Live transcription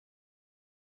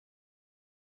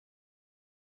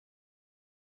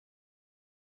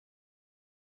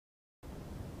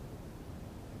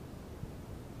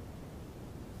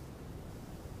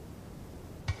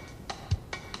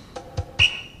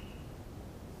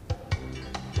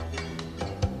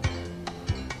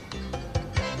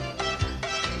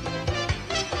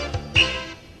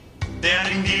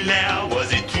lair was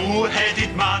a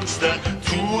two-headed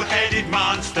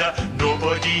monster,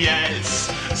 nobody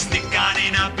else. Stick on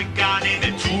in a beginning,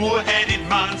 a two-headed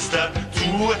monster,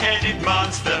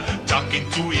 talking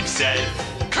to himself.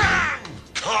 Can't.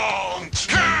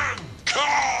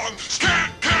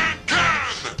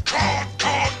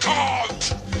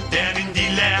 There in the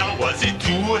lair was a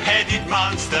two-headed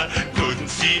monster, couldn't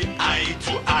see eye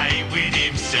to eye with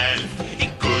himself. He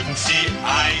couldn't see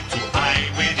eye to eye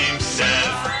with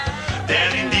himself.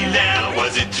 There in the lair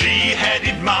was a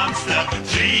three-headed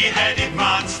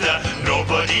monster,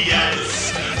 nobody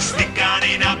else. Stick on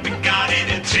in a beginning,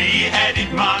 a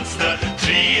three-headed monster,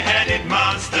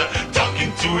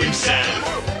 talking to himself.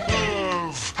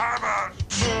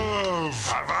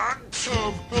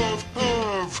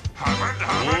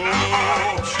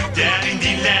 There in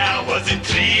the lair was a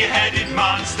three-headed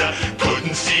monster,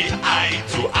 couldn't see eye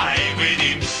to eye with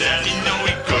himself. No,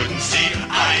 he couldn't see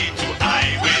eye to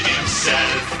eye with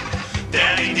himself.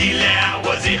 There in the lair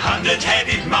was a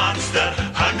hundred-headed monster,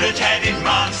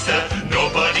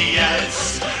 nobody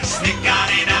else. Snick on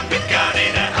in a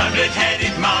beginning, a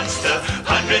hundred-headed monster,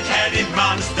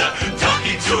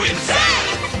 talking to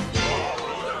himself.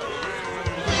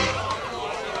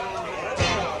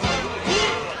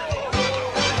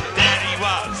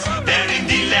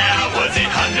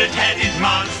 Hundred-headed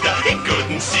monster, he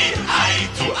couldn't see eye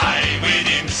to eye with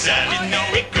himself. No,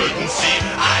 he couldn't see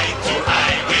eye to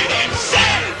eye with himself.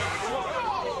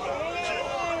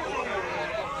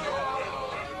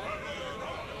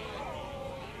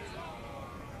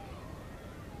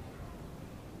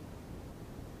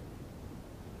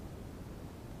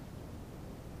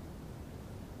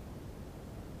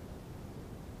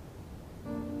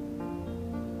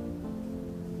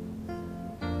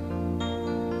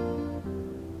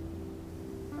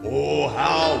 Oh,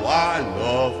 how I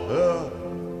love her,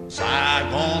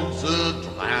 Saigon's a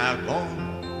dragon.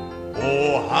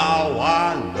 Oh, how I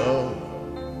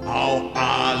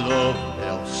love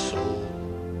her so.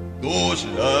 Those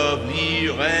lovely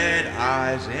red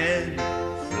eyes and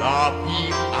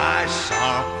floppy eye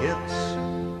sockets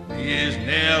is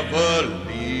never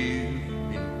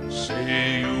leaving,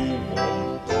 say you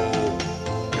won't go.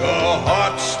 Your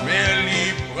hot,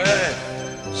 smelly breath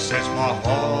sets my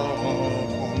heart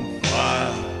on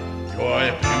fire. You're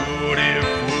a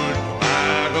beautiful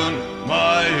dragon,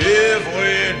 my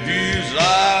every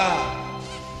desire.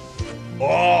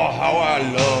 Oh, how I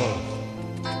love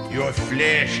your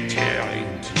flesh-tearing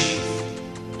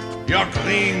teeth, your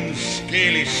green,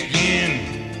 scaly skin,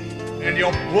 and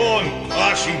your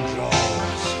bone-crushing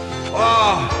jaws.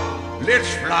 Oh,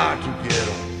 let's fly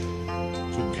together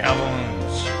to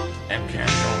caverns and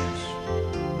canyons,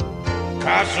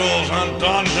 castles and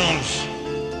dungeons.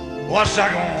 What's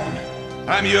that on?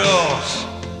 I'm yours.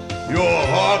 Your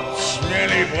hot,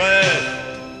 smelly breath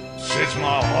sets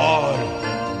my heart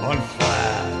on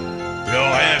fire.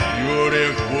 You're a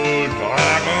beautiful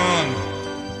dragon,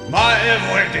 my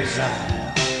every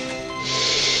desire.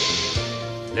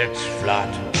 Let's fly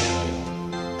together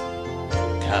to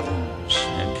caverns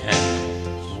and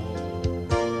canyons,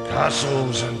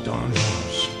 castles and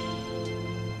dungeons.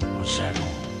 What's that on?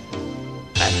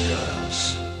 I'm yours.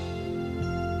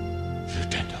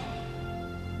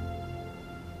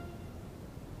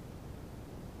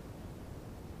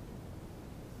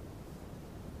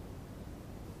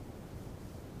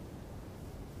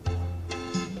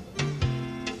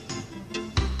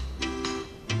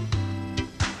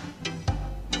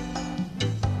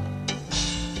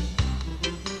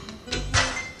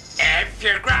 If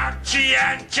you're grouchy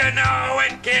and you know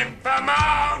it, give a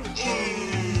moan.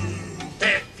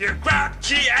 If you're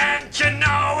grouchy and you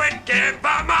know it, give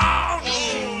a moan.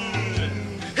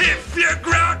 If you're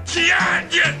grouchy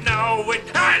and you know it,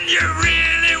 and you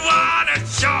really want to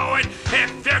show it.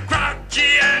 If you're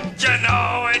grouchy and you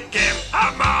know it, give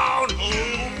a moan.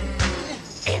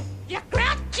 If you're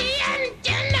grouchy and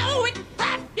you know it,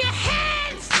 clap your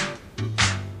hands.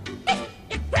 If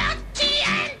you're grouchy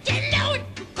and you know it,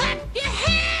 clap your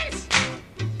hands.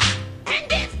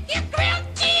 And if you're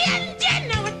grouchy and you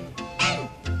know it, and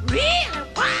really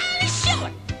want to show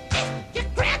it. If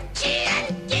you're grouchy and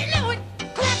you know it,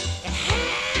 clap your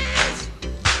hands.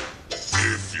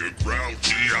 If you're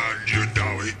grouchy and you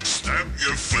know it, stamp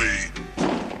your feet.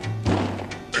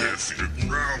 If you're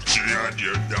grouchy and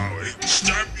you know it,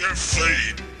 stamp your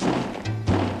feet.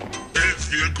 If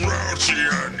you're grouchy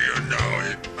and you know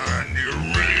it, and you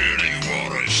really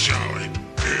want to show it.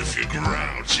 If you're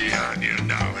grouchy and you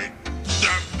know it,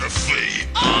 stamp the feet.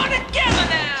 All together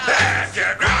now. If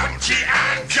you're grouchy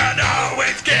and you know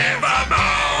it, give a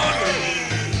moan.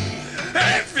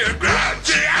 If you're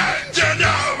grouchy and you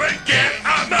know it, give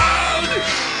a moan.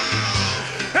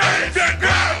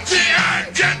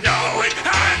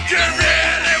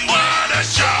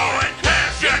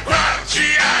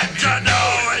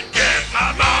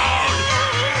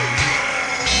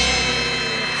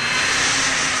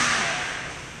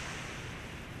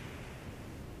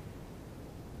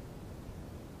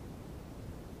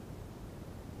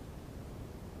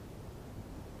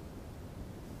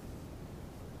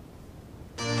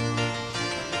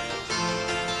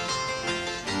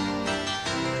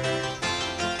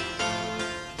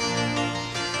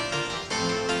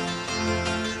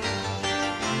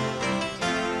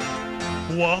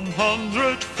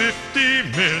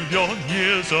 150 million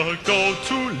years ago,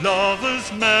 two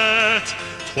lovers met.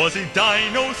 'Twas a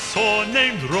dinosaur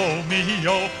named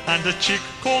Romeo and a chick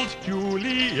called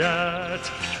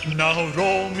Juliet. Now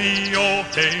Romeo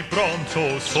a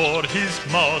brontos, for his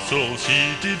muscles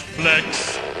he did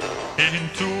flex.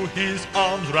 Into his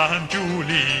arms ran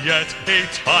Juliet, a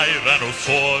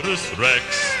Tyrannosaurus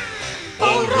Rex.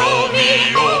 Oh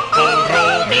Romeo,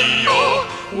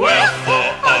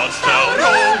 wherefore art thou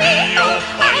Romeo?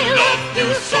 I love you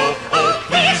so, oh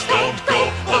please don't go.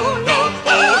 Oh no, oh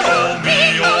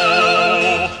Romeo.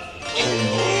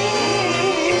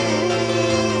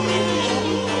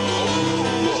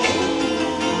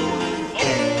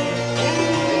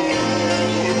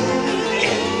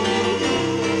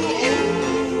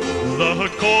 The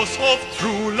course of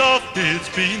true love, it's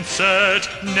been said,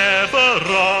 never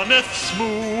runneth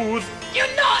smooth.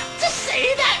 You're not to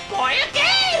say that boy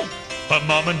again! Her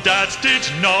mum and dad did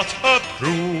not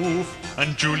approve,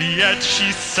 and Juliet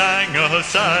she sang a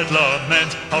sad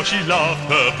lament, how she loved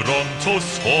her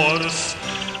brontosaurus.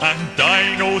 And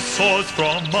dinosaurs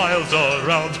from miles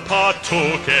around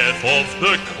partooketh of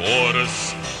the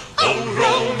chorus. Oh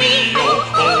Romeo,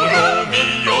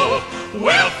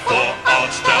 wherefore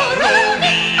art thou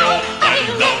Romeo? I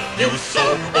love you so,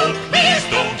 oh please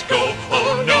don't go.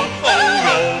 Oh no, oh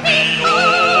Romeo.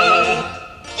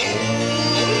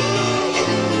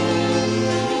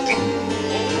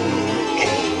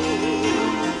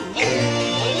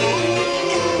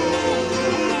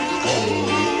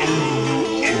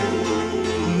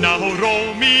 Now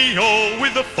Romeo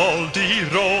with a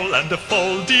fol-de-roll and a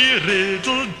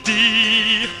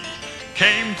fol-de-riddle-dee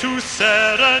came to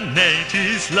serenade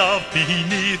his love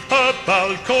beneath her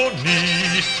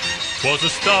balcony. 'Twas a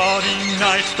starry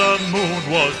night, the moon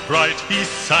was bright, he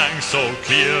sang so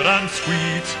clear and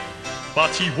sweet.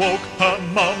 But he woke her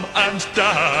mum and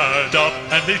dad up,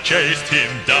 and they chased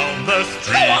him down the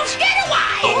street. Go on, get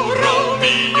away! Oh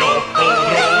Romeo,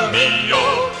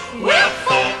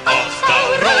 wherefore art thou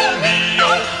Romeo?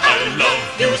 I love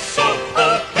you so,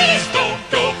 oh please don't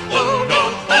go. Oh no,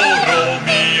 oh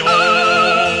Romeo.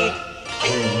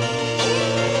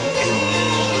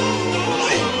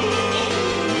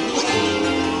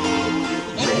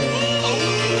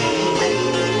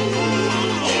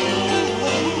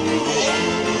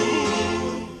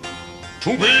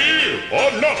 To be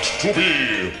or not to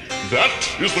be? That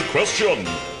is the question.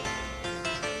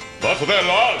 But their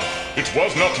love, it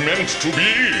was not meant to be,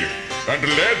 and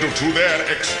led to their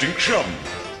extinction.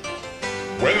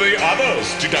 When the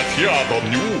others did not hear the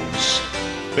news,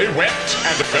 they wept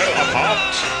and fell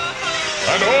apart.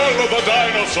 And all of the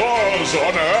dinosaurs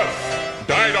on Earth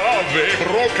died of a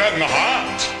broken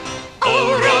heart.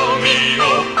 Oh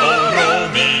Romeo,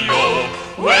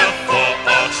 wherefore